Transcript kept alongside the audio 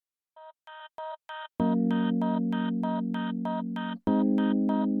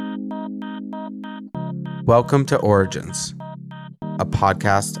Welcome to Origins, a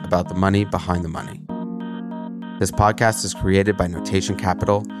podcast about the money behind the money. This podcast is created by Notation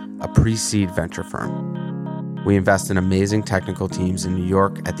Capital, a pre-seed venture firm. We invest in amazing technical teams in New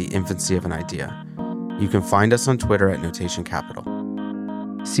York at the infancy of an idea. You can find us on Twitter at Notation Capital.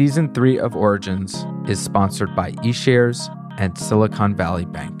 Season 3 of Origins is sponsored by eShares and Silicon Valley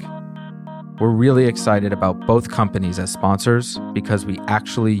Bank. We're really excited about both companies as sponsors because we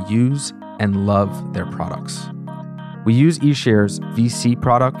actually use and love their products. We use eShares VC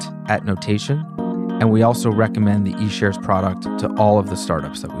product at Notation, and we also recommend the eShares product to all of the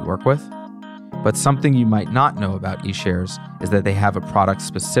startups that we work with. But something you might not know about eShares is that they have a product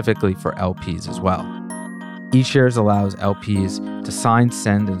specifically for LPs as well. eShares allows LPs to sign,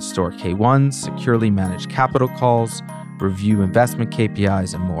 send, and store K1s, securely manage capital calls, review investment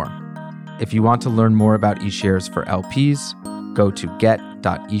KPIs, and more. If you want to learn more about eShares for LPs, go to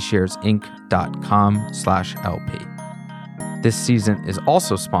get.esharesinc.com/LP. This season is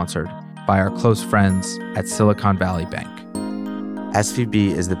also sponsored by our close friends at Silicon Valley Bank.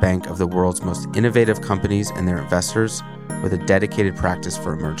 SVB is the bank of the world's most innovative companies and their investors with a dedicated practice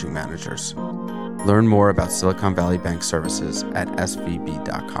for emerging managers. Learn more about Silicon Valley Bank services at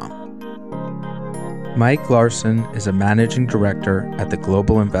svb.com. Mike Larson is a managing director at the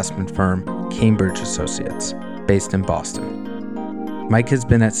global investment firm Cambridge Associates, based in Boston. Mike has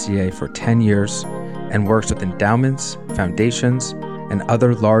been at CA for 10 years and works with endowments, foundations, and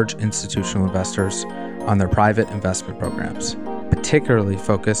other large institutional investors on their private investment programs, particularly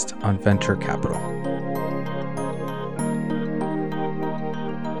focused on venture capital.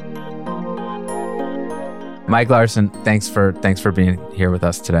 Mike Larson, thanks for being here with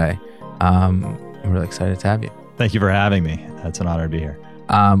us today. I'm really excited to have you. Thank you for having me. It's an honor to be here.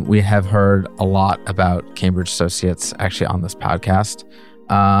 We have heard a lot about Cambridge Associates actually on this podcast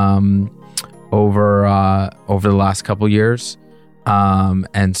over the last couple of years.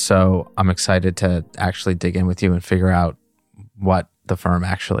 And so I'm excited to actually dig in with you and figure out what the firm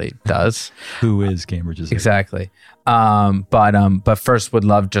actually does. Who is Cambridge Associates? Exactly. But first would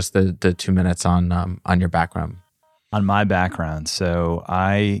love just the 2 minutes on your background. On my background. So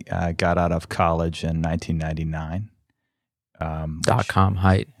I got out of college in 1999. .com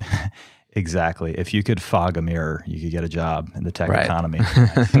height. Exactly. If you could fog a mirror, you could get a job in the tech economy in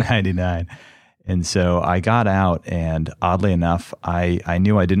 1999. And so I got out, and oddly enough, I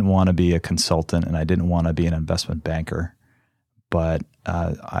knew I didn't want to be a consultant and I didn't want to be an investment banker. But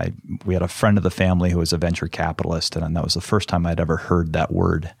we had a friend of the family who was a venture capitalist, and that was the first time I'd ever heard that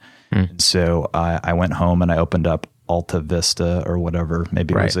word. And so I went home and I opened up Alta Vista or whatever.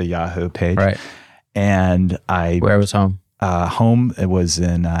 Maybe it was a Yahoo page. Right. And Where was home? Home, it was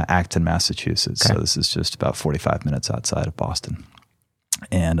in Acton, Massachusetts. Okay. So this is just about 45 minutes outside of Boston.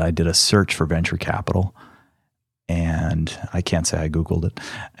 And I did a search for venture capital, and I can't say I Googled it.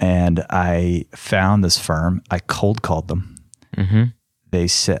 And I found this firm. I cold called them. Mm-hmm. They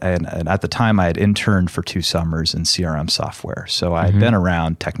said, and at the time I had interned for 2 summers in CRM software. So I had been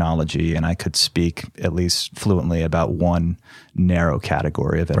around technology, and I could speak at least fluently about one narrow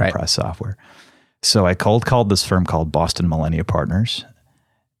category of enterprise software. So I cold called this firm called Boston Millennia Partners,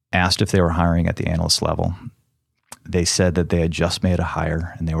 asked if they were hiring at the analyst level. They said that they had just made a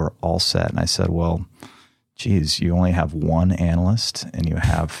hire and they were all set. And I said, well, geez, you only have 1 analyst and you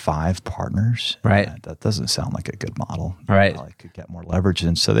have 5 partners. Right. That doesn't sound like a good model. Right. I could get more leverage.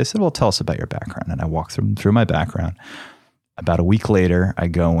 And so they said, well, tell us about your background. And I walked through my background. About a week later, I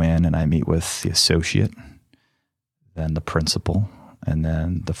go in and I meet with the associate, then the principal, and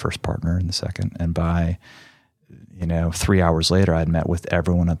then the first partner and the second. And by, 3 hours later, I'd met with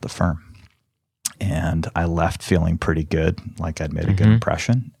everyone at the firm. And I left feeling pretty good, like I'd made a good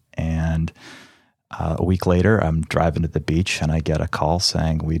impression. And a week later, I'm driving to the beach and I get a call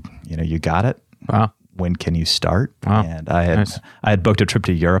saying, you got it. Wow. When can you start? Wow. And I had booked a trip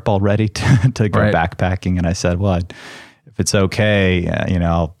to Europe already to go backpacking. And I said, well, if it's okay,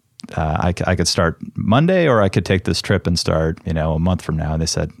 I could start Monday, or I could take this trip and start, a month from now. And they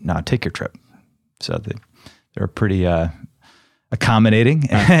said, no, take your trip. So they were pretty accommodating,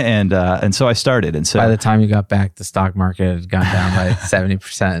 and so I started. And so by the time you got back, the stock market had gone down by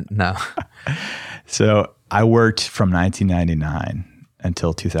 70%. No. So I worked from 1999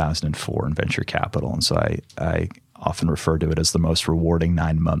 until 2004 in venture capital, and so I often refer to it as the most rewarding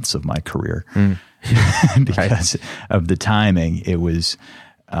 9 months of my career because of the timing. It was.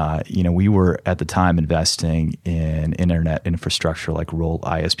 We were at the time investing in internet infrastructure like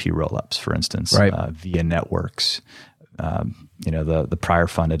ISP roll-ups, for instance, via networks. The prior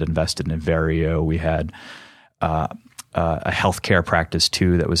fund had invested in Vario. We had a healthcare practice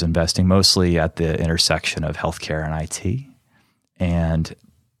too that was investing mostly at the intersection of healthcare and IT. And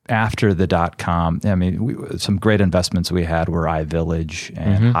after the .com, I mean, some great investments we had were iVillage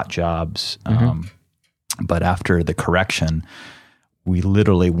and Hot Jobs. But after the correction, we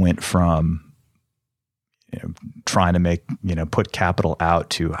literally went from trying to put capital out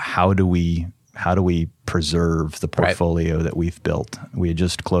to how do we preserve the portfolio that we've built. We had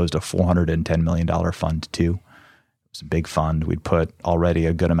just closed a $410 million fund too. It was a big fund. We'd put already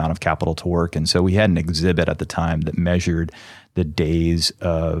a good amount of capital to work. And so we had an exhibit at the time that measured the days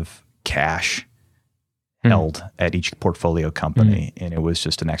of cash held at each portfolio company. And it was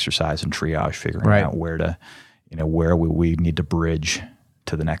just an exercise in triage, figuring out where we need to bridge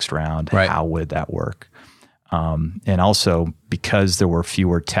to the next round. How would that work? And also because there were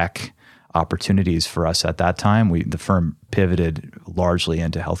fewer tech opportunities for us at that time, the firm pivoted largely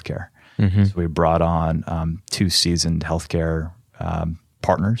into healthcare. So we brought on 2 seasoned healthcare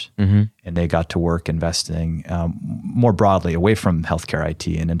partners, and they got to work investing more broadly away from healthcare IT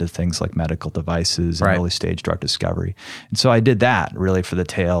and into things like medical devices and early stage drug discovery. And so I did that really for the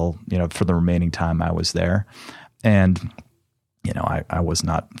tail, for the remaining time I was there. And I was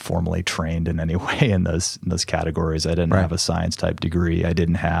not formally trained in any way in those categories. I didn't have a science type degree. I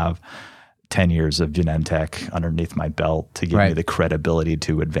didn't have 10 years of Genentech underneath my belt to give me the credibility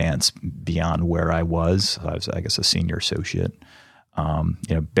to advance beyond where I was. I was, I guess, a senior associate,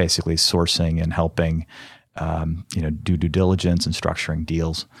 basically sourcing and helping, do due diligence and structuring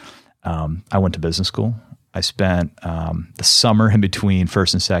deals. I went to business school. I spent the summer in between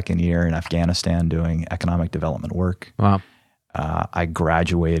first and second year in Afghanistan doing economic development work. Wow. I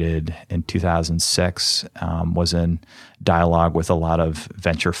graduated in 2006, was in dialogue with a lot of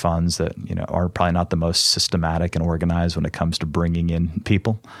venture funds that, are probably not the most systematic and organized when it comes to bringing in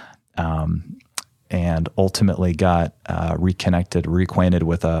people. And ultimately got reacquainted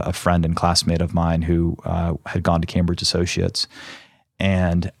with a friend and classmate of mine who had gone to Cambridge Associates.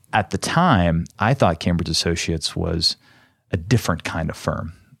 And at the time, I thought Cambridge Associates was a different kind of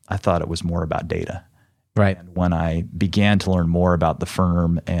firm. I thought it was more about data. Right. And when I began to learn more about the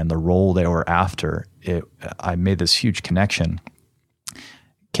firm and the role they were after, I made this huge connection.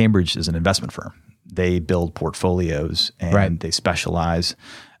 Cambridge is an investment firm. They build portfolios and they specialize,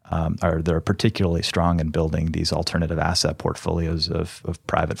 or they're particularly strong in building these alternative asset portfolios of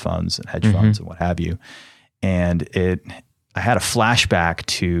private funds and hedge funds and what have you. And I had a flashback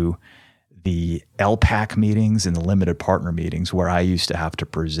to the LPAC meetings and the limited partner meetings where I used to have to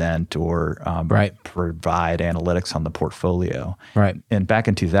present or provide analytics on the portfolio. Right. And back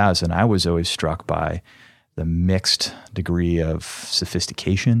in 2000, I was always struck by the mixed degree of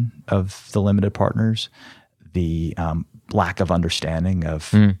sophistication of the limited partners, the lack of understanding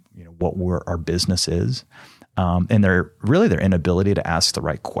of what our business is, and their inability to ask the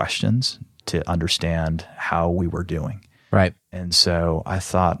right questions to understand how we were doing. Right. And so I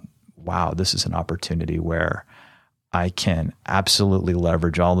thought, wow, this is an opportunity where I can absolutely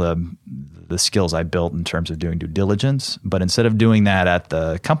leverage all the skills I built in terms of doing due diligence, but instead of doing that at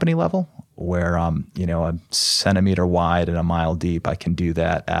the company level, where a centimeter wide and a mile deep, I can do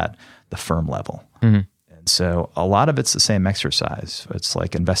that at the firm level. And so a lot of it's the same exercise. It's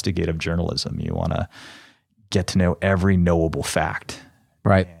like investigative journalism. You want to get to know every knowable fact,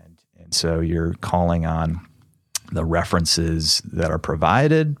 right? And so you're calling on the references that are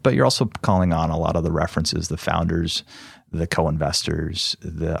provided, but you're also calling on a lot of the references, the founders, the co-investors,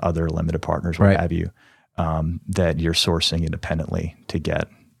 the other limited partners, what have you, that you're sourcing independently to get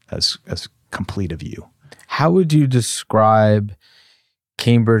as complete a view. How would you describe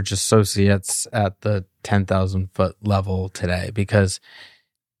Cambridge Associates at the 10,000 foot level today? Because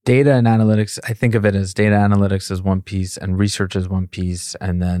data and analytics, I think of it as data analytics is one piece and research is one piece.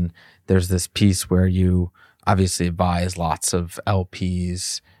 And then there's this piece where you obviously advise lots of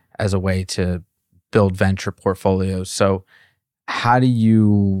LPs as a way to build venture portfolios. So how do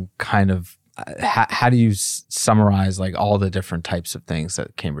you summarize like all the different types of things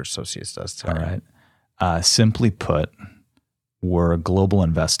that Cambridge Associates does today? All right. Simply put, we're a global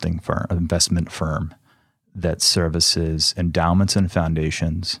investment firm that services endowments and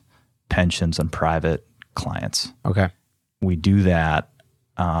foundations, pensions, and private clients. Okay. We do that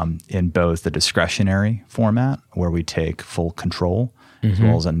in both the discretionary format, where we take full control, as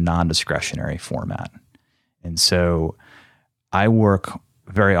well as a non-discretionary format. And so I work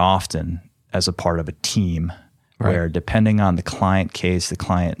very often as a part of a team where, depending on the client case, the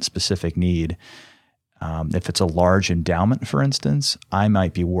client specific need, if it's a large endowment, for instance, I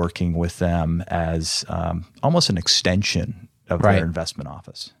might be working with them as almost an extension of their investment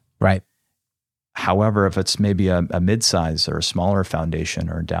office. Right. However, if it's maybe a mid-size or a smaller foundation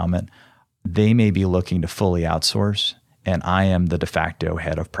or endowment, they may be looking to fully outsource, and I am the de facto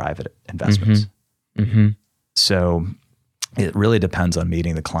head of private investments. Mm-hmm. So it really depends on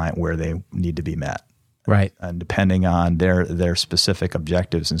meeting the client where they need to be met. Right. And depending on their specific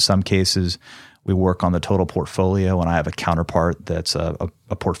objectives. In some cases, we work on the total portfolio, and I have a counterpart that's a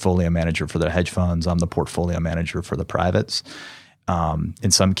portfolio manager for the hedge funds. I'm the portfolio manager for the privates.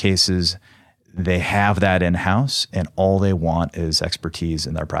 In some cases, they have that in-house, and all they want is expertise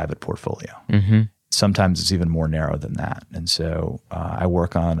in their private portfolio. Mm-hmm. Sometimes it's even more narrow than that. And so I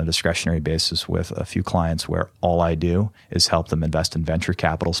work on a discretionary basis with a few clients where all I do is help them invest in venture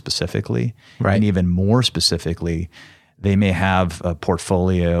capital specifically. Right. And even more specifically, they may have a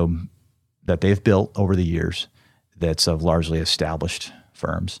portfolio that they've built over the years that's of largely established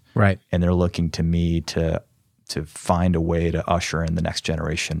firms. Right. And they're looking to me to find a way to usher in the next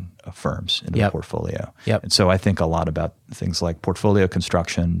generation of firms into the portfolio. Yep. And so I think a lot about things like portfolio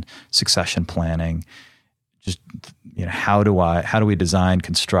construction, succession planning, just how do we design,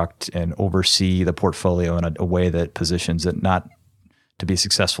 construct, and oversee the portfolio in a way that positions it not to be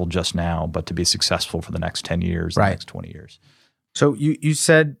successful just now, but to be successful for the next 10 years, the next 20 years. So you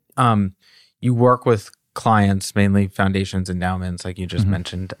said you work with clients, mainly foundations, endowments, like you just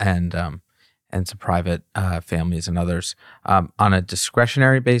mentioned, and some private families and others on a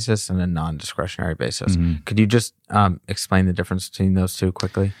discretionary basis and a non-discretionary basis. Could you just explain the difference between those two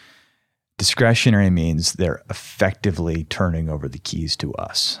quickly? Discretionary means they're effectively turning over the keys to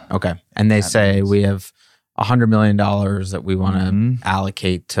us. Okay. And they say we have $100 million that we want to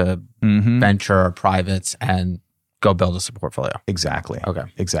allocate to venture or privates and go build us a portfolio. Exactly. Okay.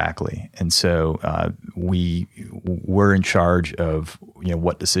 Exactly. And so we're in charge of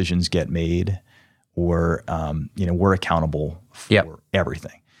what decisions get made, or we're accountable for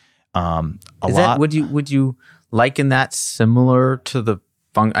everything. Would you liken that similar to the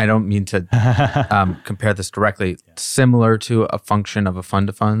I don't mean to compare this directly, similar to a function of a fund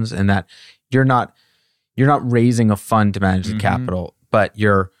of funds, in that you're not raising a fund to manage the capital, but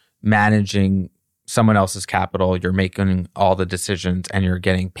you're managing someone else's capital, you're making all the decisions, and you're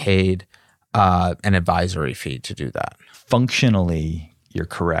getting paid an advisory fee to do that. Functionally, you're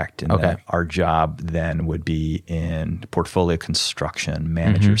correct. And our job then would be in portfolio construction,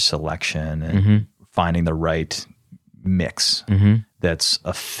 manager selection, and finding the right mix that's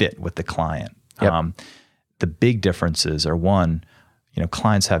a fit with the client. Yep. The big differences are, one,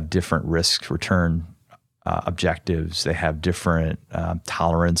 clients have different risk return objectives. They have different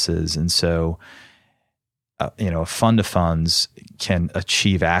tolerances. And so a fund of funds can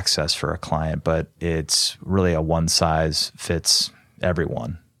achieve access for a client, but it's really a one size fits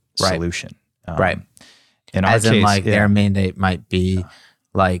everyone solution. Right. In our case, in their mandate might be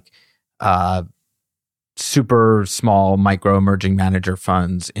super small micro emerging manager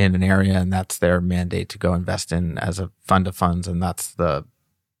funds in an area, and that's their mandate to go invest in as a fund of funds, and that's the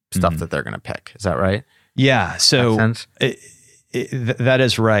stuff that they're going to pick. Is that right? Yeah. So that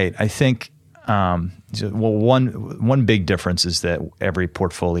is right. I think one big difference is that every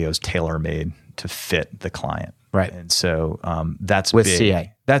portfolio is tailor-made to fit the client. Right. And so that's with big.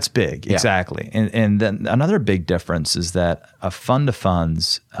 CA. That's big, exactly. And then another big difference is that a fund of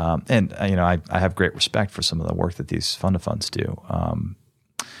funds, and I have great respect for some of the work that these fund of funds do.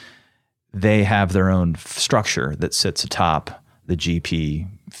 They have their own structure that sits atop the GP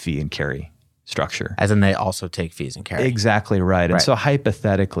fee and carry structure. As in, they also take fees and carry. Exactly right. And so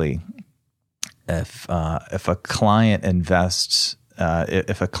hypothetically, if a client invests,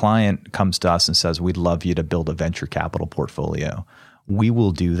 if a client comes to us and says, we'd love you to build a venture capital portfolio, we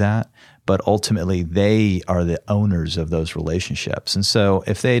will do that. But ultimately, they are the owners of those relationships. And so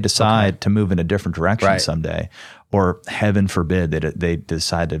if they decide to move in a different direction someday, or heaven forbid that they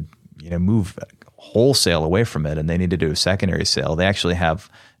decide to move wholesale away from it and they need to do a secondary sale, they actually have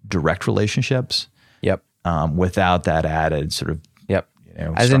direct relationships without that added sort of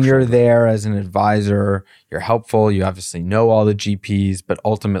as in, you're there as an advisor, you're helpful, you obviously know all the GPs, but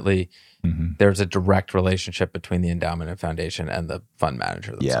ultimately there's a direct relationship between the endowment and foundation and the fund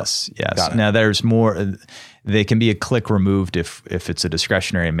manager themselves. Yes. Now there's more. They can be a click removed if it's a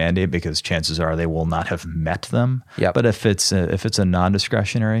discretionary mandate, because chances are they will not have met them. But if it's a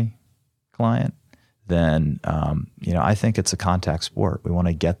non-discretionary client, then I think it's a contact sport. We want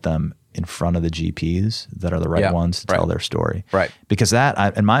to get them in front of the GPs that are the right ones to tell their story. Right. Because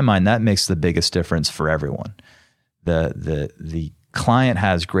that, in my mind, that makes the biggest difference for everyone. The client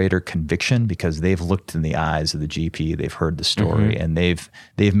has greater conviction because they've looked in the eyes of the GP, they've heard the story, and they've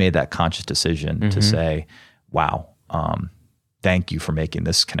made that conscious decision to say, wow, thank you for making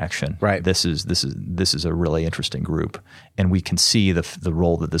this connection. Right. This is a really interesting group, and we can see the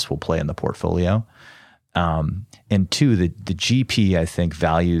role that this will play in the portfolio. And two, the GP, I think,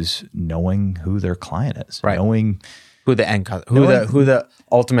 values knowing who their client is, right? Knowing who the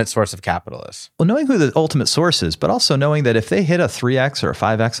ultimate source of capital is. Well, knowing who the ultimate source is, but also knowing that if they hit a 3x or a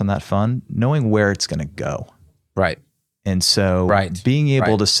 5x on that fund, knowing where it's going to go. Right. And so being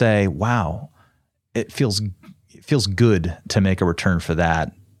able to say, wow, it feels good to make a return for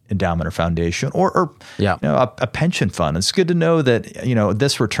that endowment or foundation or a pension fund. It's good to know that,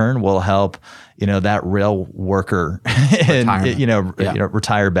 this return will help, that rail worker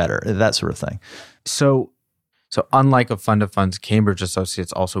retire better, that sort of thing. So unlike a fund of funds, Cambridge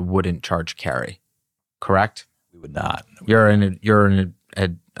Associates also wouldn't charge carry, correct? We would not. You're an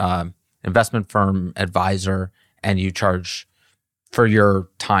investment firm advisor, and you charge for your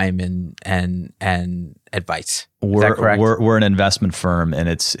time and advice. Is that correct? We're an investment firm, and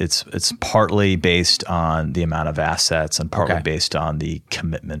it's partly based on the amount of assets and partly based on the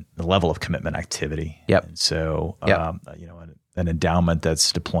commitment, the level of commitment activity. Yep. And so, an endowment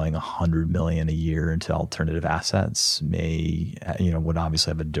that's deploying $100 million a year into alternative assets would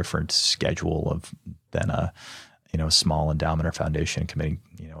obviously have a different schedule than a small endowment or foundation committing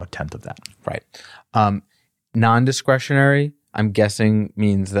a tenth of that. Right. Non-discretionary, I'm guessing,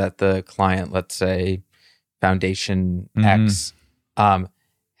 means that the client, let's say Foundation X,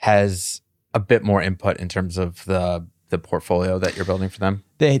 has a bit more input in terms of the portfolio that you're building for them.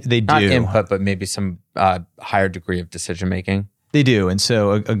 They do. Not input, but maybe some higher degree of decision making. They do. And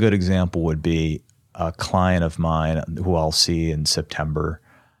so a good example would be a client of mine who I'll see in September.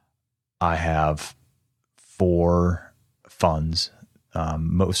 I have 4 funds,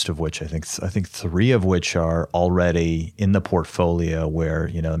 most of which I think 3 of which are already in the portfolio where,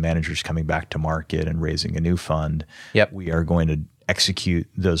 the manager's coming back to market and raising a new fund. Yep. We are going to execute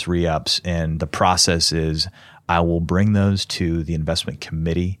those re-ups, and the process is I will bring those to the investment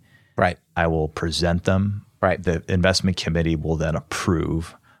committee. Right. I will present them. Right. The investment committee will then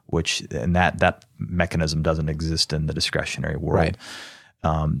approve, and that mechanism doesn't exist in the discretionary world.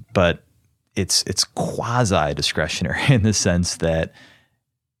 Right. But it's quasi discretionary in the sense that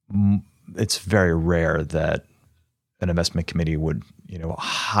it's very rare that an investment committee would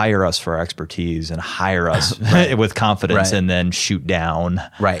hire us for our expertise and hire us with confidence and then shoot down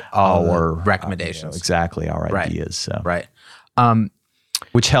our recommendations. Exactly, our ideas. So. Right.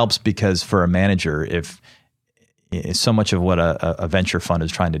 Which helps because for a manager, if so much of what a venture fund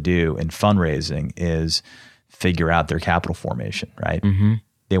is trying to do in fundraising is figure out their capital formation, right? Mm-hmm.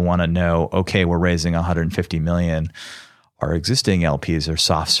 They want to know, okay, we're raising $150 million. Our existing LPs are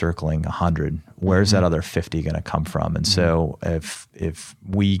soft circling 100. Where's that other 50 going to come from? And so if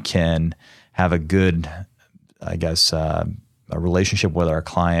we can have a good, a relationship with our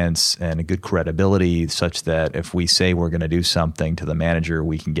clients and a good credibility such that if we say we're going to do something to the manager,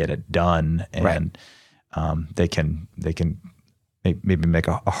 we can get it done, and they can maybe make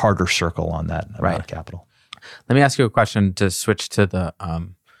a harder circle on that amount of capital. Let me ask you a question to switch to the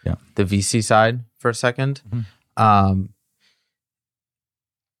VC side for a second. Mm-hmm.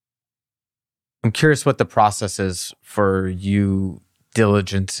 I'm curious what the process is for you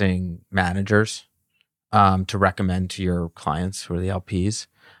diligencing managers to recommend to your clients who are the LPs.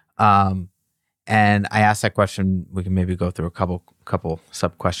 And I asked that question. We can maybe go through a couple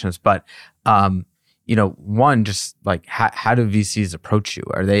sub questions, but one, just like how do VCs approach you?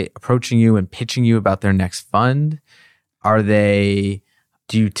 Are they approaching you and pitching you about their next fund? Do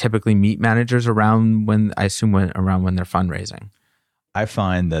you typically meet managers around when they're fundraising? I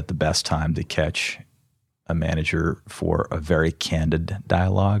find that the best time to catch a manager for a very candid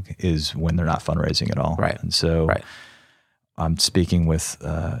dialogue is when they're not fundraising at all. Right. And so I'm speaking with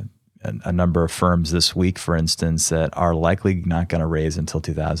a number of firms this week, for instance, that are likely not going to raise until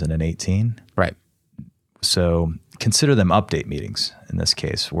 2018. Right. So consider them update meetings. In this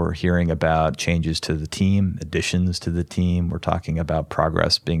case, we're hearing about changes to the team, additions to the team. We're talking about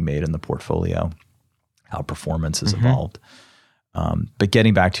progress being made in the portfolio, how performance has evolved. But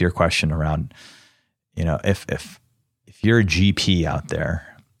getting back to your question around, if you're a GP out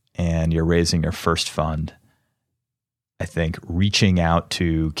there and you're raising your first fund, I think reaching out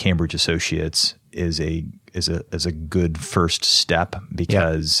to Cambridge Associates is a good first step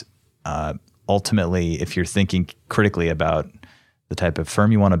because ultimately, if you're thinking critically about the type of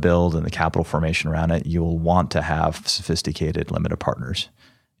firm you want to build and the capital formation around it, you'll want to have sophisticated limited partners,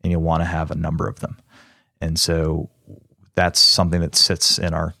 and you'll want to have a number of them. And so that's something that sits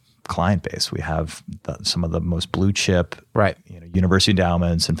in our client base. We have some of the most blue chip, university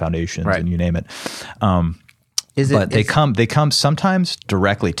endowments and foundations, and you name it. They come sometimes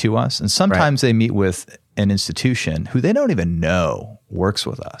directly to us, and sometimes they meet with an institution who they don't even know works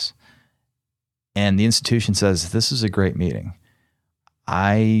with us. And the institution says, this is a great meeting.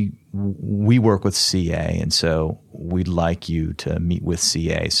 We work with CA, and so we'd like you to meet with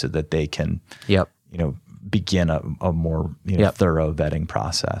CA so that they can begin a more thorough vetting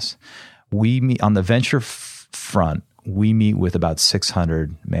process. We meet on the venture front. We meet with about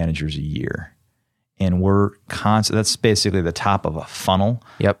 600 managers a year, and we're constant. That's basically the top of a funnel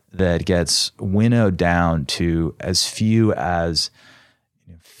that gets winnowed down to as few as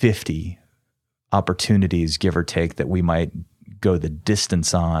 50 opportunities, give or take, that we might go the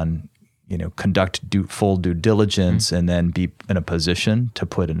distance on, conduct full due diligence, and then be in a position to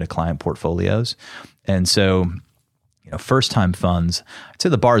put into client portfolios. And so, first-time funds, I'd say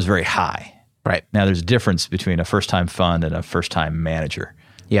the bar is very high. Right. Now, there's a difference between a first-time fund and a first-time manager.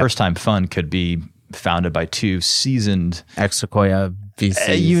 Yep. First-time fund could be founded by two seasoned ex-Sequoia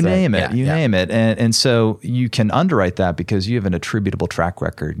VCs. You name it. And so you can underwrite that because you have an attributable track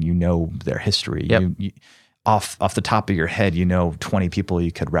record. You know their history. Yep. You off the top of your head, 20 people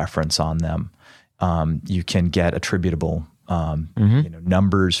you could reference on them. You can get attributable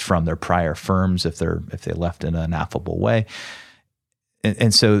numbers from their prior firms if they left in an affable way.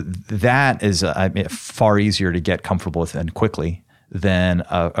 And so that is far easier to get comfortable with and quickly than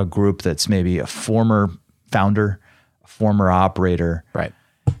a group that's maybe a former founder, a former operator, right,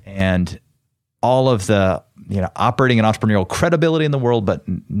 and all of the operating and entrepreneurial credibility in the world, but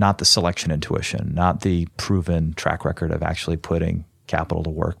not the selection intuition, not the proven track record of actually putting capital to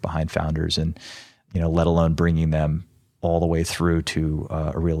work behind founders, and let alone bringing them all the way through to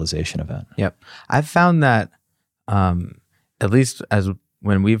a realization event. Yep, I've found that. At least as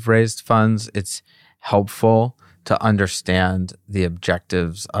when we've raised funds, it's helpful to understand the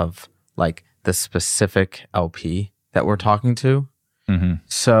objectives of like the specific LP that we're talking to. Mm-hmm.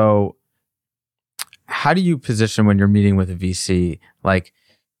 So how do you position when you're meeting with a VC, like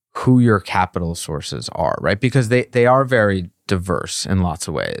who your capital sources are, right? Because they are very diverse in lots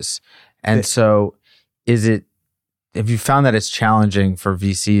of ways. And so have you found that it's challenging for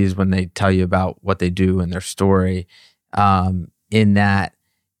VCs when they tell you about what they do and their story, in that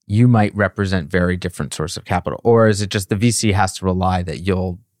you might represent very different sources of capital? Or is it just the VC has to rely that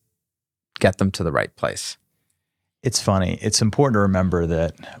you'll get them to the right place? It's funny. It's important to remember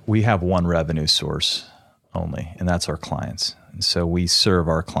that we have one revenue source only, and that's our clients. And so we serve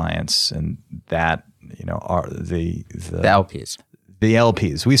our clients, and that, are the LPs. The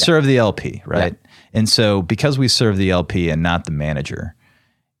LPs. We serve the LP, right? Yeah. And so because we serve the LP and not the manager,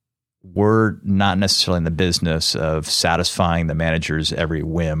 we're not necessarily in the business of satisfying the manager's every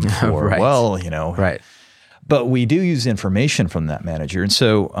whim for, right. Right. But we do use information from that manager. And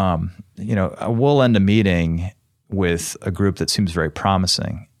so, we'll end a meeting with a group that seems very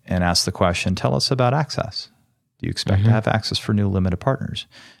promising and ask the question, tell us about access. Do you expect to have access for new limited partners?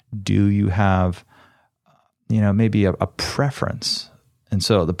 Do you have, maybe a preference? And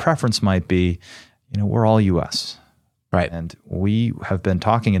so the preference might be, we're all U.S., right? And we have been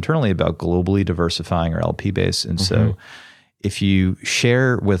talking internally about globally diversifying our LP base. And so if you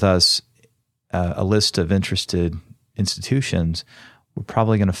share with us a list of interested institutions, we're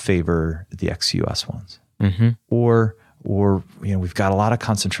probably going to favor the ex-US ones. Or we've got a lot of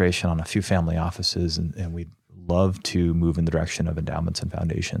concentration on a few family offices, and we'd love to move in the direction of endowments and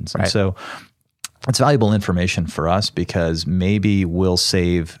foundations. Right. And so it's valuable information for us because maybe we'll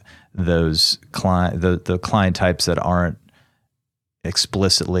save those the client types that aren't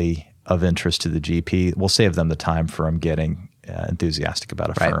explicitly of interest to the GP. We'll save them the time from getting enthusiastic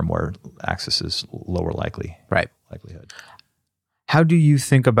about a firm where access is lower likelihood. How do you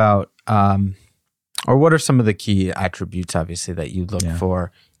think about, or what are some of the key attributes, obviously, that you look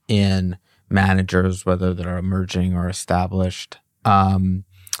for in managers, whether that are emerging or established? And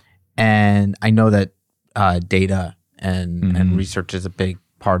I know that data and research is a big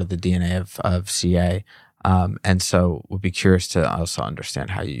part of the DNA of CA. And so would be curious to also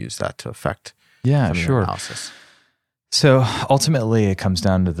understand how you use that to affect your analysis. So ultimately it comes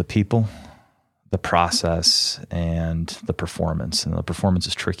down to the people, the process, and the performance. And the performance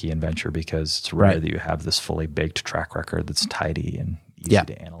is tricky in venture because it's rare that you have this fully baked track record that's tidy and easy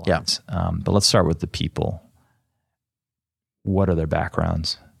to analyze. But let's start with the people. What are their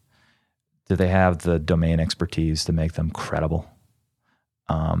backgrounds? Do they have the domain expertise to make them credible?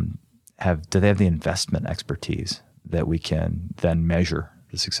 Do they have the investment expertise that we can then measure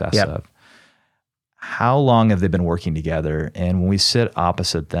the success of? How long have they been working together? And when we sit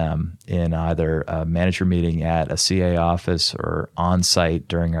opposite them in either a manager meeting at a CA office or on site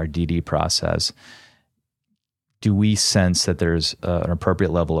during our DD process, do we sense that there's an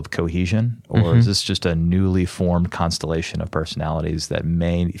appropriate level of cohesion, or is this just a newly formed constellation of personalities that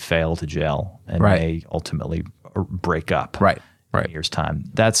may fail to gel and may ultimately break up in a year's time?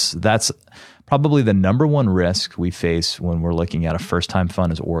 That's probably the number one risk we face when we're looking at a first-time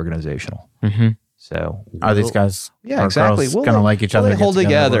fund is organizational. So are these guys exactly going to like each other? They hold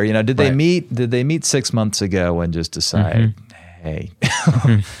together. Did they meet? Did they meet 6 months ago and just decide, hey,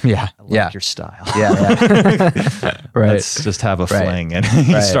 I like your style. Let's just have a fling and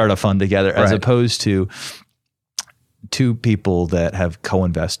start a fund together, as opposed to two people that have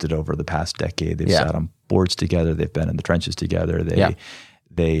co-invested over the past decade. They've sat on boards together. They've been in the trenches together.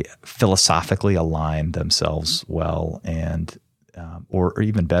 They philosophically align themselves well, and or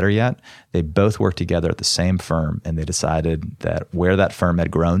even better yet, they both worked together at the same firm, and they decided that where that firm had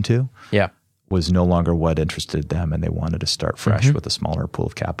grown to was no longer what interested them, and they wanted to start fresh with a smaller pool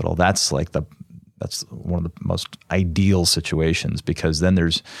of capital. That's one of the most ideal situations, because then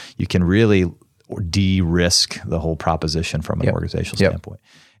you can really de-risk the whole proposition from an organizational standpoint.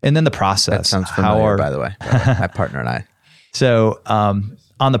 And then the process. That sounds familiar, by the way. My partner and I. So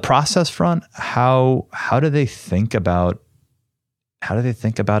on the process front, how do they think about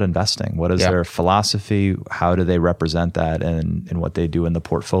investing? What is their philosophy? How do they represent that in what they do in the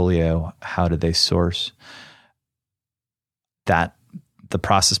portfolio? How do they source that? The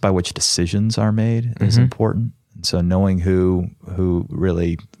process by which decisions are made is important. And so knowing who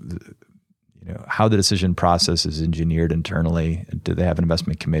really, how the decision process is engineered internally. Do they have an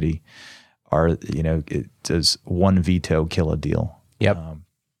investment committee? Does one veto kill a deal?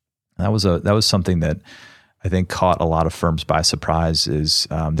 That was something that I think caught a lot of firms by surprise. Is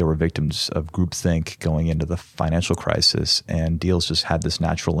they were victims of groupthink going into the financial crisis, and deals just had this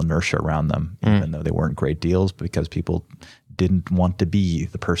natural inertia around them, even though they weren't great deals, because people didn't want to be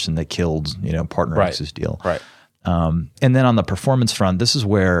the person that killed partner X's deal. And then on the performance front, this is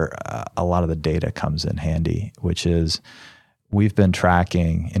where a lot of the data comes in handy, which is we've been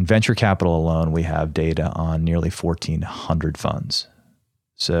tracking in venture capital alone. We have data on nearly 1,400 funds.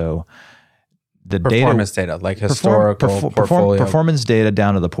 So the performance data, like historical portfolio performance data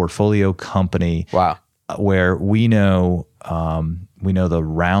down to the portfolio company. Wow. Where we know the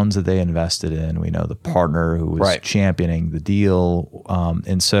rounds that they invested in. We know the partner who was championing the deal.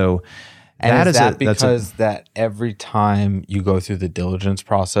 And so that every time you go through the diligence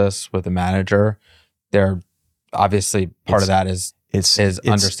process with a manager, they're obviously part of that is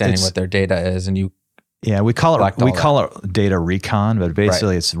understanding what their data is, and you. Yeah, we call it data recon, but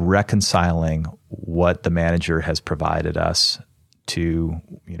basically it's reconciling what the manager has provided us to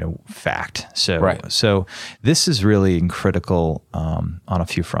fact. So this is really critical on a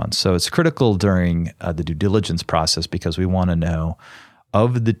few fronts. So it's critical during the due diligence process, because we want to know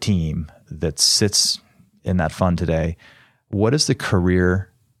of the team that sits in that fund today, what is the career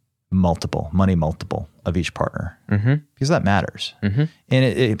money multiple of each partner, because that matters. And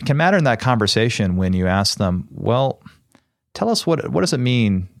it can matter in that conversation when you ask them, well, tell us what does it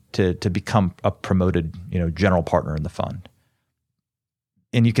mean to become a promoted general partner in the fund.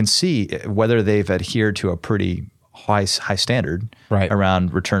 And you can see whether they've adhered to a pretty high standard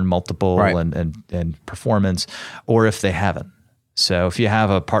around return multiple and performance, or if they haven't. So if you have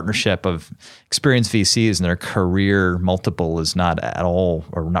a partnership of experienced VCs and their career multiple is not at all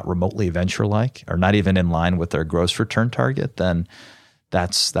or not remotely venture-like, or not even in line with their gross return target, then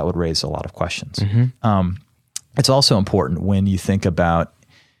that would raise a lot of questions. It's also important when you think about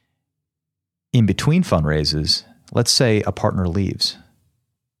in between fundraisers. Let's say a partner leaves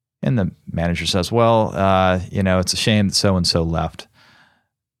and the manager says, well, it's a shame that so-and-so left.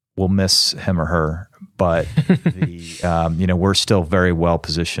 We'll miss him or her, but we're still very well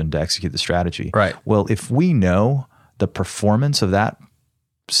positioned to execute the strategy. Well, if we know the performance of that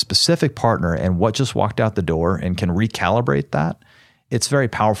specific partner and what just walked out the door and can recalibrate that, it's very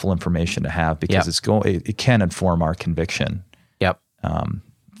powerful information to have, because it can inform our conviction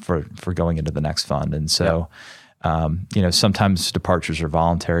for going into the next fund. And so sometimes departures are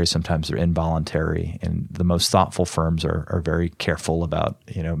voluntary, sometimes they're involuntary, and the most thoughtful firms are very careful about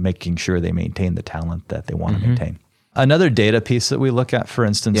making sure they maintain the talent that they want to maintain. Another data piece that we look at, for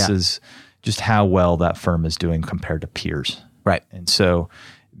instance, is just how well that firm is doing compared to peers. And so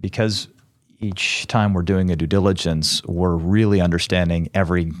because each time we're doing a due diligence, we're really understanding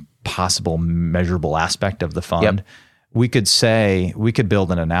every possible measurable aspect of the fund. We could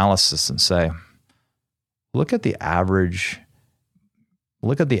build an analysis and say, look at the average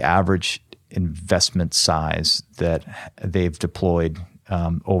investment size that they've deployed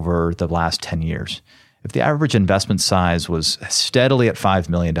over the last 10 years. If the average investment size was steadily at $5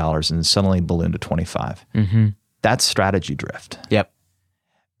 million and suddenly ballooned to 25, That's strategy drift. Yep.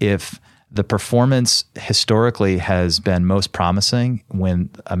 If the performance historically has been most promising when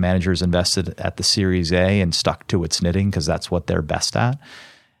a manager's invested at the Series A and stuck to its knitting because that's what they're best at.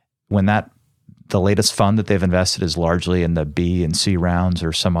 When the latest fund that they've invested is largely in the B and C rounds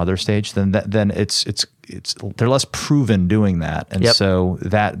or some other stage, then it's they're less proven doing that, and so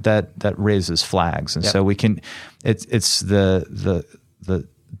that raises flags, and so we can it's the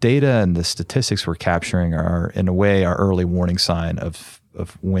data and the statistics we're capturing are in a way our early warning sign of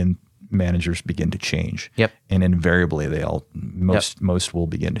when managers begin to change. Yep. And invariably most will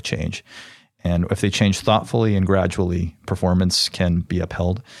begin to change. And if they change thoughtfully and gradually, performance can be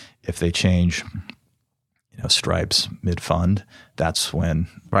upheld. If they change, stripes mid-fund, that's when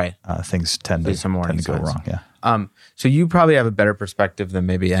things tend to go wrong. Yeah. So you probably have a better perspective than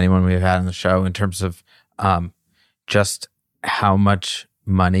maybe anyone we've had on the show in terms of just how much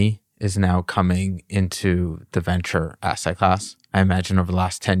money is now coming into the venture asset class. I imagine over the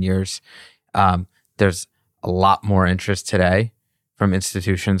last 10 years, there's a lot more interest today from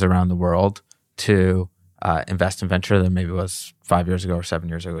institutions around the world to invest in venture than maybe was 5 years ago or 7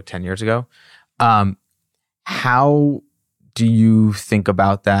 years ago, 10 years ago. How do you think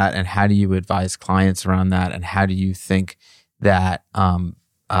about that, and how do you advise clients around that, and how do you think that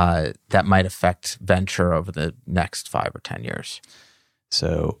that might affect venture over the next 5 or 10 years?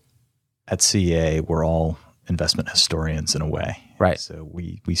 So at CA, we're all investment historians in a way. Right. So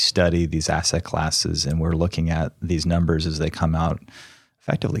we study these asset classes, and we're looking at these numbers as they come out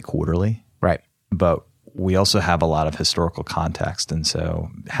effectively quarterly. Right. But we also have a lot of historical context. And so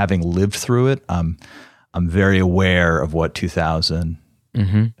having lived through it, I'm very aware of what 2000,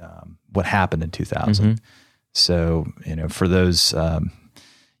 what happened in 2000. So, for those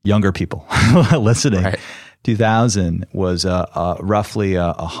younger people listening, 2000 was roughly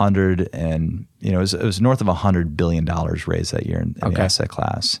 100 and, it was north of $100 billion raised that year in the asset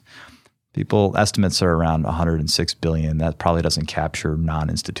class. Estimates are around $106 billion. That probably doesn't capture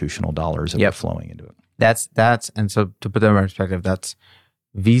non-institutional dollars that are flowing into it. And so to put that in perspective, that's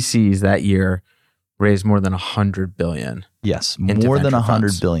VCs that year raised more than $100 billion. Yes, more than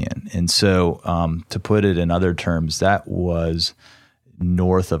 $100 billion. And so to put it in other terms, that was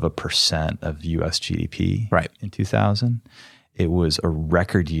north of 1% of U.S. GDP in 2000. It was a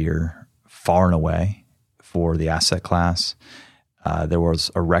record year far and away for the asset class. There was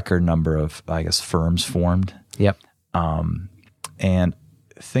a record number of, firms formed. Yep. And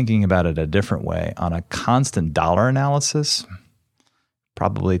thinking about it a different way, on a constant dollar analysis,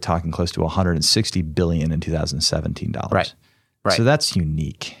 probably talking close to $160 billion in 2017 dollars. Right. So that's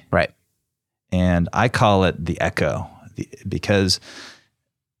unique. Right. And I call it the echo because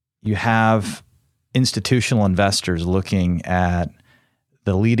you have institutional investors looking at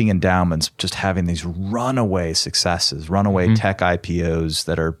the leading endowments just having these runaway successes, runaway tech IPOs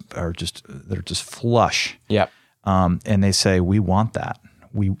that are just flush. Yep. And they say, we want that.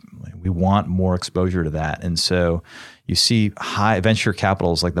 We want more exposure to that. And so you see high venture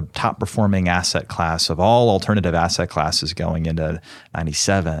capital is like the top performing asset class of all alternative asset classes going into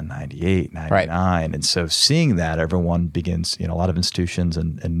 97, 98, 99. Right. And so seeing that, everyone begins, a lot of institutions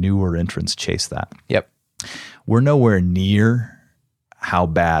and newer entrants chase that. Yep. We're nowhere near how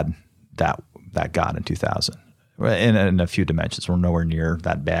bad that got in 2000. In a few dimensions, we're nowhere near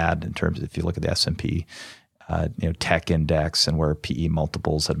that bad in terms of, if you look at the S&P tech index and where PE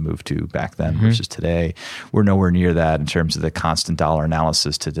multiples had moved to back then versus today. We're nowhere near that in terms of the constant dollar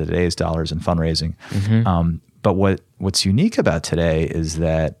analysis to today's dollars in fundraising. But what's unique about today is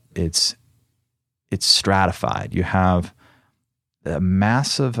that it's stratified. You have a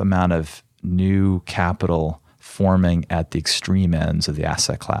massive amount of new capital forming at the extreme ends of the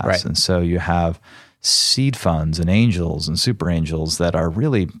asset class. Right. And so you have seed funds and angels and super angels that are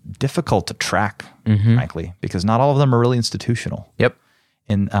really difficult to track, frankly, because not all of them are really institutional. Yep.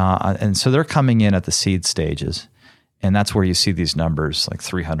 And so they're coming in at the seed stages, and that's where you see these numbers like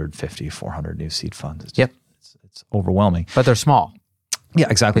 350, 400 new seed funds. It's overwhelming. But they're small. Yeah,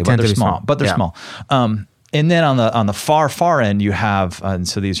 exactly. But they're small. But they're small. And then on the far end, you have, and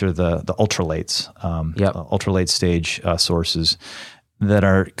so these are the ultralates, ultra late stage sources that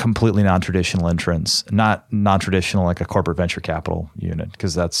are completely non-traditional entrants, not non-traditional like a corporate venture capital unit,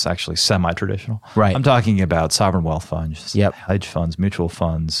 because that's actually semi-traditional. Right. I'm talking about sovereign wealth funds, hedge funds, mutual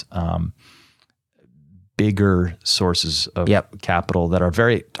funds, bigger sources of capital that are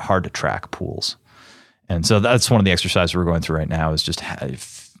very hard to track pools. And so that's one of the exercises we're going through right now is just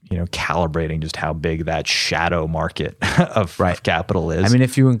calibrating just how big that shadow market of capital is. I mean,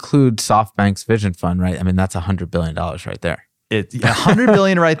 if you include SoftBank's Vision Fund, right? I mean, that's $100 billion right there. It's $100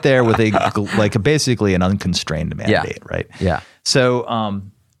 billion right there with basically an unconstrained mandate, right? Yeah. So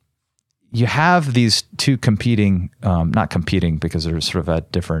you have these two competing, not competing because they're sort of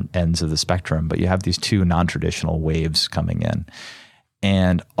at different ends of the spectrum, but you have these two non-traditional waves coming in.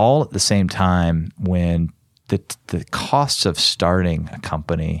 And all at the same time, when the costs of starting a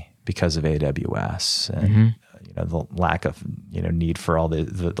company because of AWS and the lack of need for all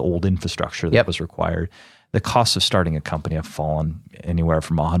the old infrastructure that was required, the costs of starting a company have fallen anywhere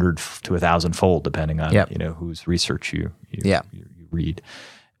from 100 to 1,000-fold, depending on whose research you read.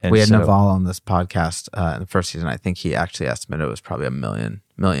 And we had Naval on this podcast in the first season. I think he actually estimated it was probably a million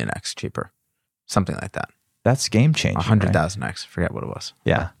X cheaper, something like that. That's game changing. 100,000 X. Forget what it was.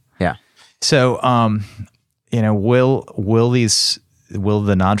 Yeah. Yeah. So, will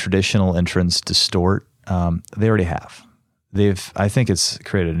the non-traditional entrants distort? They already have. I think it's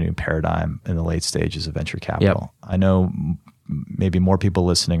created a new paradigm in the late stages of venture capital. I know maybe more people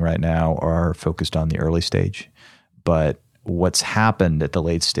listening right now are focused on the early stage, but what's happened at the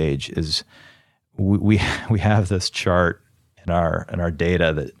late stage is we have this chart in our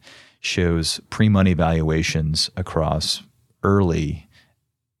data that shows pre-money valuations across early,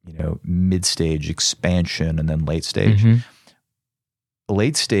 mid-stage expansion and then late stage.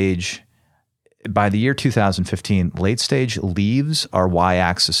 Late stage, by the year 2015, late stage leaves our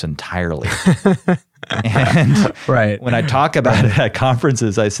y-axis entirely. And when I talk about it at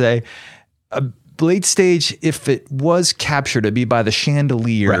conferences, I say, late stage, if it was captured, it'd be by the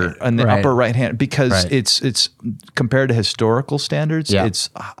chandelier on the upper right hand, because it's compared to historical standards, it's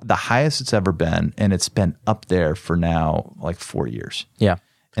the highest it's ever been, and it's been up there for now like 4 years. Yeah,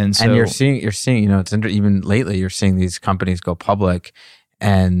 and so you're seeing, it's even lately you're seeing these companies go public,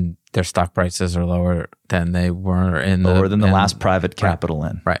 and their stock prices are lower than they were lower than the last private capital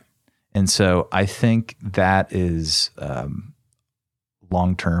in. Right, and so I think that is.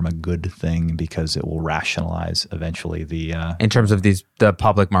 Long-term a good thing because it will rationalize eventually the in terms of the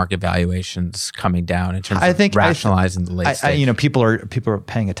public market valuations coming down in terms of rationalizing the late stage. People are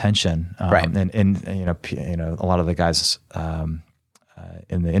paying attention, and a lot of the guys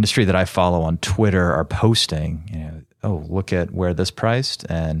in the industry that I follow on Twitter are posting, oh, look at where this priced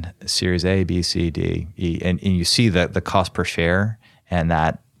and Series A, B, C, D, E, and you see the cost per share, and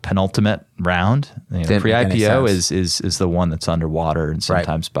that penultimate round, pre-IPO is the one that's underwater, and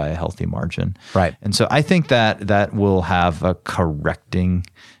sometimes by a healthy margin. Right. And so I think that will have a correcting,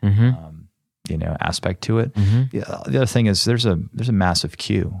 aspect to it. The other thing is there's a massive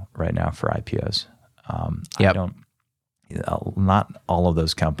queue right now for IPOs. Not all of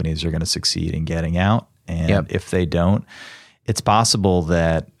those companies are going to succeed in getting out, and if they don't, it's possible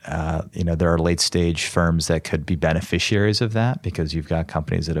that there are late stage firms that could be beneficiaries of that, because you've got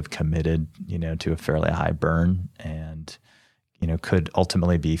companies that have committed to a fairly high burn and could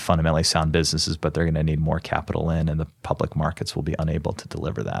ultimately be fundamentally sound businesses, but they're going to need more capital in, and the public markets will be unable to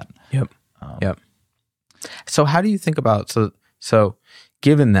deliver that. So how do you think about so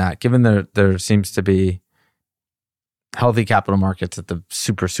given there seems to be healthy capital markets at the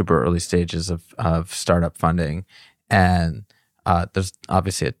super early stages of startup funding, and there's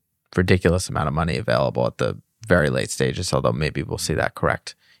obviously a ridiculous amount of money available at the very late stages, although maybe we'll see that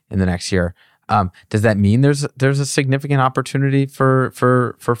correct in the next year. Does that mean there's a significant opportunity for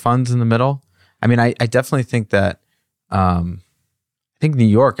funds in the middle? I mean, I definitely think that I think New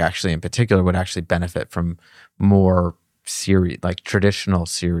York actually in particular would actually benefit from more traditional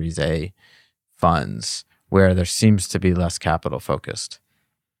Series A funds where there seems to be less capital focused.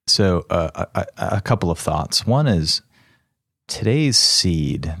 So a couple of thoughts. One is today's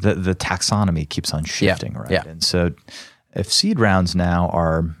seed, the taxonomy keeps on shifting, right? Yeah. And so if seed rounds now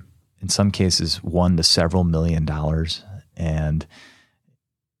are in some cases $1 to several $1 million, and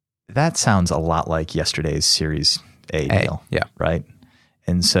that sounds a lot like yesterday's Series A deal, right?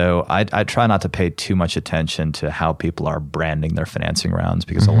 And so I try not to pay too much attention to how people are branding their financing rounds,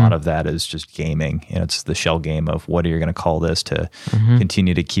 because a lot of that is just gaming. It's the shell game of what are you going to call this to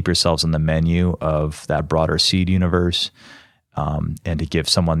continue to keep yourselves on the menu of that broader seed universe, and to give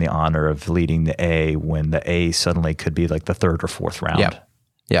someone the honor of leading the A when the A suddenly could be like the third or fourth round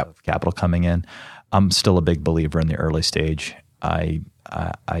of capital coming in. I'm still a big believer in the early stage. I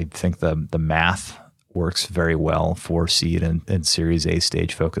think the math works very well for seed and Series A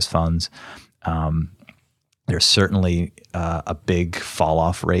stage focused funds. There's certainly a big fall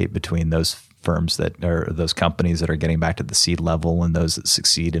off rate between those firms those companies that are getting back to the seed level and those that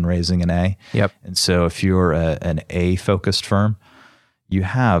succeed in raising an A. And so if you're an A focused firm, you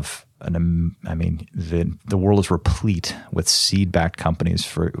have the world is replete with seed-backed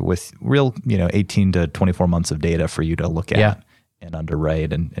companies with real 18 to 24 months of data for you to look at and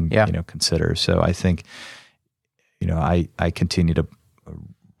underwrite and consider. So I think I continue to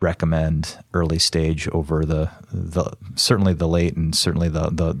recommend early stage over the certainly the late and certainly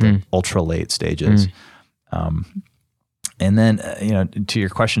the ultra late stages. And then to your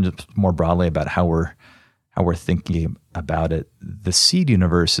question more broadly about how we're thinking about it, the seed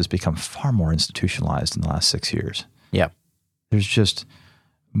universe has become far more institutionalized in the last 6 years. Yeah. There's just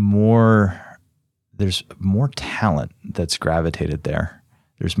more talent that's gravitated there.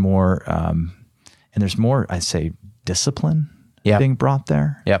 There's more, and there's more, I'd say, discipline being brought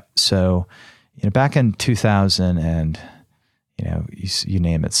there. Yep. So, back in 2000 and, you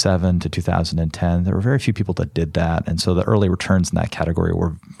name it, 7 to 2010, there were very few people that did that. And so the early returns in that category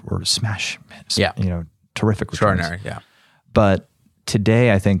were terrific returns. Extraordinary, yeah. But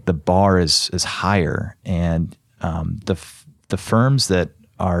today, I think the bar is higher, and the firms that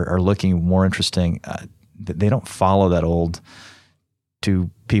are looking more interesting, they don't follow that old 2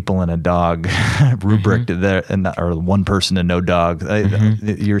 people and a dog rubric or 1 person and no dog.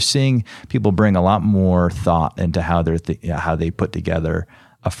 You're seeing people bring a lot more thought into how they put together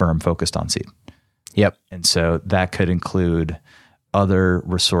a firm focused on seed. Yep. And so that could include other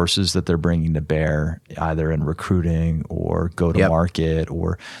resources that they're bringing to bear, either in recruiting or go to market,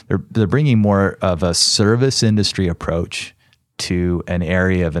 or they're bringing more of a service industry approach to an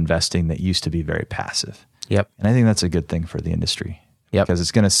area of investing that used to be very passive. Yep. And I think that's a good thing for the industry. Yep. Because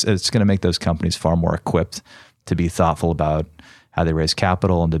it's gonna make those companies far more equipped to be thoughtful about how they raise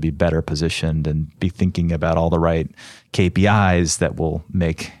capital and to be better positioned and be thinking about all the right KPIs that will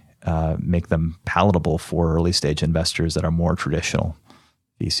make them palatable for early stage investors that are more traditional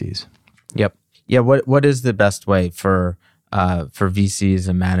VCs. Yep. Yeah. What is the best way for VCs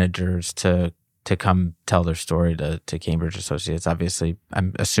and managers to come tell their story to Cambridge Associates? Obviously, I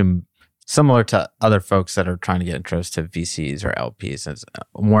assume similar to other folks that are trying to get intros to VCs or LPs. As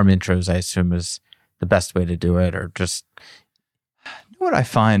warm intros, I assume, is the best way to do it, or just... What I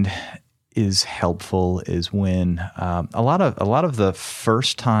find is helpful is when a lot of the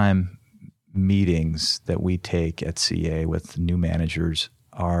first time meetings that we take at CA with new managers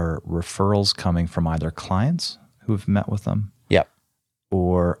are referrals coming from either clients who have met with them,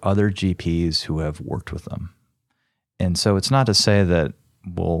 or other GPs who have worked with them. And so it's not to say that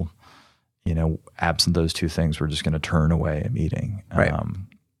we'll, absent those 2 things, we're just going to turn away a meeting. Right.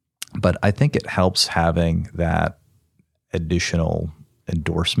 But I think it helps having that additional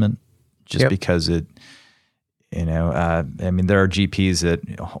endorsement, just because it, there are GPs that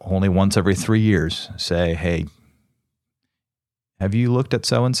only once every 3 years say, "Hey, have you looked at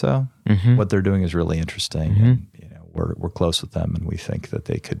so-and-so? What they're doing is really interesting. And, we're close with them, and we think that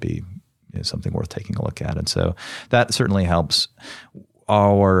they could be something worth taking a look at." And so that certainly helps.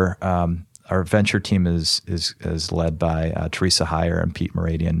 Our venture team is led by Teresa Heyer and Pete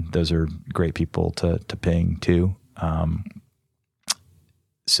Meridian. Those are great people to ping too.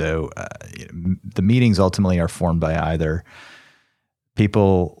 So the meetings ultimately are formed by either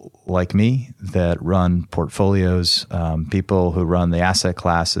people like me that run portfolios, people who run the asset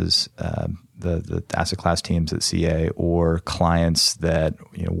classes, the asset class teams at CA, or clients that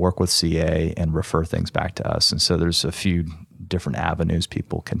work with CA and refer things back to us. And so there's a few different avenues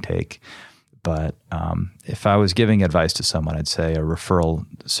people can take. But if I was giving advice to someone, I'd say a referral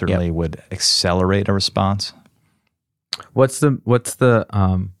certainly would accelerate a response. What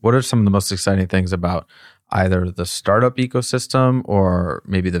are some of the most exciting things about either the startup ecosystem or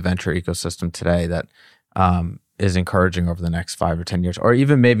maybe the venture ecosystem today that is encouraging over the next 5 or 10 years, or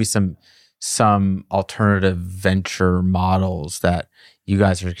even maybe some alternative venture models that you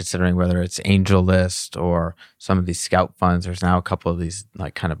guys are considering, whether it's AngelList or some of these scout funds? There's now a couple of these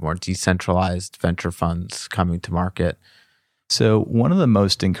like kind of more decentralized venture funds coming to market. So one of the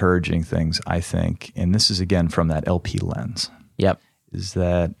most encouraging things, I think, and this is again from that LP lens, is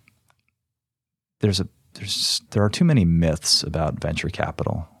that there are too many myths about venture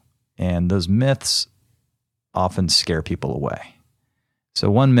capital, and those myths often scare people away.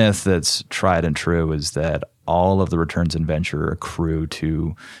 So one myth that's tried and true is that all of the returns in venture accrue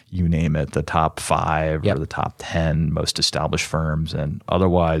to, you name it, the top 5 or the top 10 most established firms, and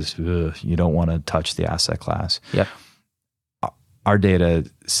otherwise you don't want to touch the asset class. Our data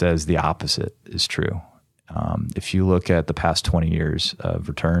says the opposite is true. If you look at the past 20 years of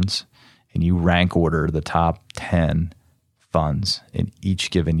returns and you rank order the top 10 funds in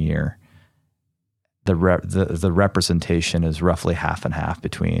each given year, the representation is roughly half and half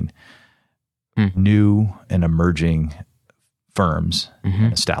between new and emerging firms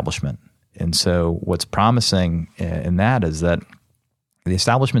and establishment. And so what's promising in that is that the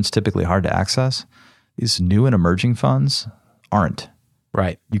establishment's typically hard to access. These new and emerging funds aren't.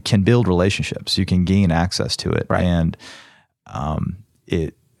 Right. You can build relationships. You can gain access to it. Right. And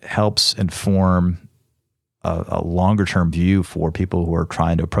it helps inform a longer term view for people who are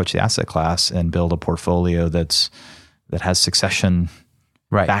trying to approach the asset class and build a portfolio that has succession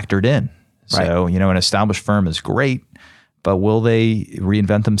factored in. So, an established firm is great, but will they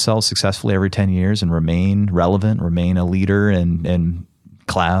reinvent themselves successfully every 10 years and remain relevant, remain a leader in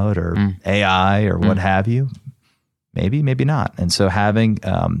cloud or AI or what have you? Maybe, maybe not. And so having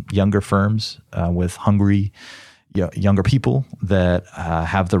younger firms with hungry younger people that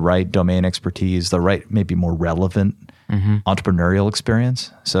have the right domain expertise, the right maybe more relevant entrepreneurial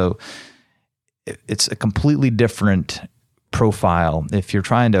experience. So it's a completely different profile. If you're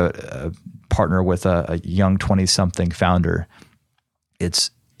trying to partner with a young 20-something founder,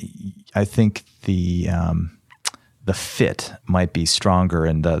 I think the fit might be stronger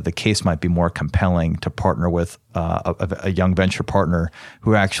and the case might be more compelling to partner with a young venture partner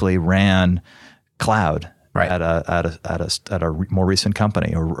who actually ran cloud at a more recent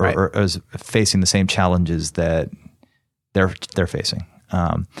company or is facing the same challenges that they're facing.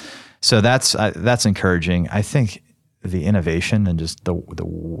 So that's encouraging. I think the innovation and just the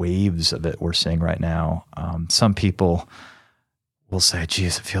waves of it we're seeing right now. Some people will say,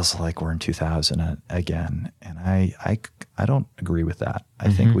 geez, it feels like we're in 2000 again. And I don't agree with that. I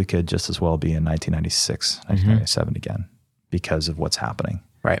think we could just as well be in 1996, 1997 again because of what's happening.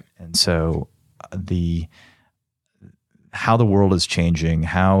 Right. And so how the world is changing,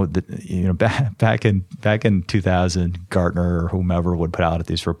 how back in 2000, Gartner or whomever would put out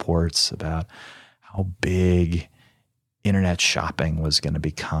these reports about how big internet shopping was going to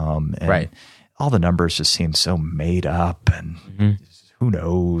become. And all the numbers just seem so made up and who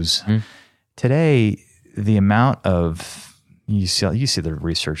knows. Today, the amount of you see the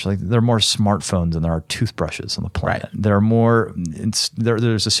research, like there are more smartphones than there are toothbrushes on the planet. There are more.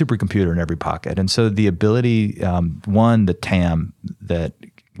 There's a supercomputer in every pocket, and so the ability, the TAM that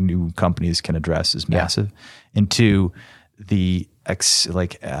new companies can address is massive, and two,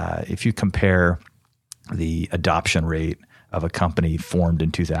 if you compare the adoption rate of a company formed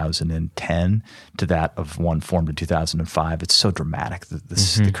in 2010 to that of one formed in 2005, it's so dramatic.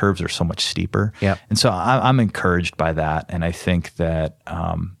 The curves are so much steeper. Yep. And so I'm encouraged by that. And I think that,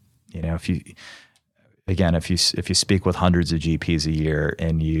 if you speak with hundreds of GPs a year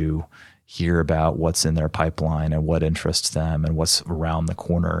and you hear about what's in their pipeline and what interests them and what's around the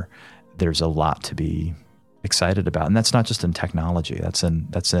corner, there's a lot to be excited about. And that's not just in technology. That's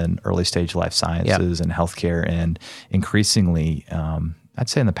in early stage life sciences and healthcare. And increasingly, I'd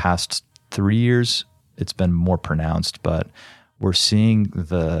say in the past 3 years, it's been more pronounced, but we're seeing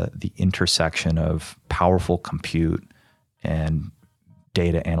the intersection of powerful compute and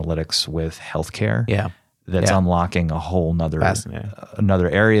data analytics with healthcare. That's unlocking a whole another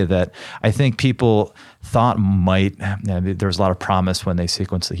area that I think people thought might. There was a lot of promise when they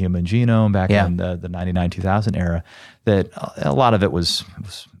sequenced the human genome back in the 99-2000 era. That a lot of it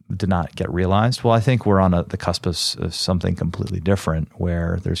did not get realized. Well, I think we're on the cusp of something completely different,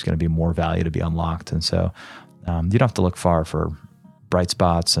 where there's going to be more value to be unlocked, and so you don't have to look far for bright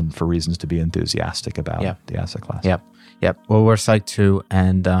spots and for reasons to be enthusiastic about the asset class. Yep. Well, we're psyched too,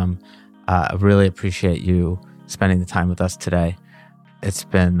 and I really appreciate you spending the time with us today. It's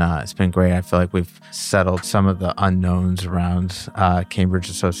been great. I feel like we've settled some of the unknowns around Cambridge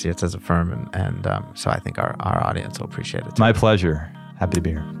Associates as a firm, and so I think our audience will appreciate it too. My pleasure. Happy to be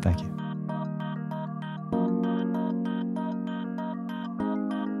here. Thank you.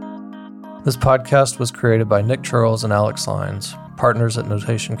 This podcast was created by Nick Charles and Alex Lines, partners at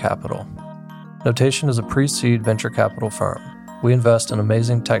Notation Capital. Notation is a pre-seed venture capital firm. We invest in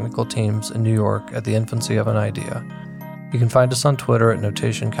amazing technical teams in New York at the infancy of an idea. You can find us on Twitter at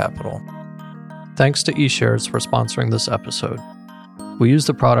Notation Capital. Thanks to eShares for sponsoring this episode. We use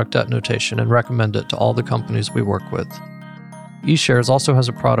the product at Notation and recommend it to all the companies we work with. eShares also has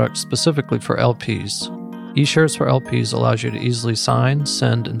a product specifically for LPs. eShares for LPs allows you to easily sign,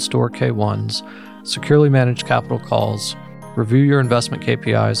 send, and store K1s, securely manage capital calls, review your investment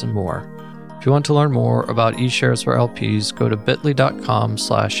KPIs, and more. If you want to learn more about eShares for LPs, go to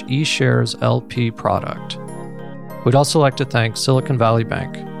bit.ly/eSharesLP product. We'd also like to thank Silicon Valley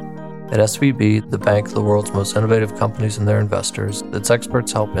Bank. At SVB, the bank of the world's most innovative companies and their investors, its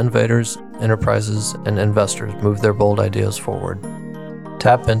experts help innovators, enterprises, and investors move their bold ideas forward.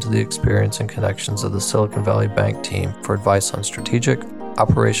 Tap into the experience and connections of the Silicon Valley Bank team for advice on strategic,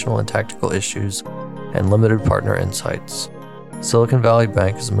 operational, and tactical issues, and limited partner insights. Silicon Valley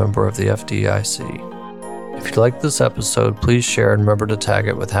Bank is a member of the FDIC. If you liked this episode, please share and remember to tag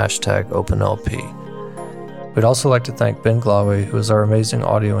it with hashtag OpenLP. We'd also like to thank Ben Glawe, who is our amazing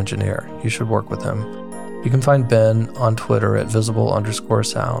audio engineer. You should work with him. You can find Ben on Twitter at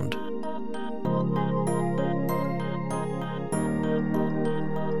visible_sound.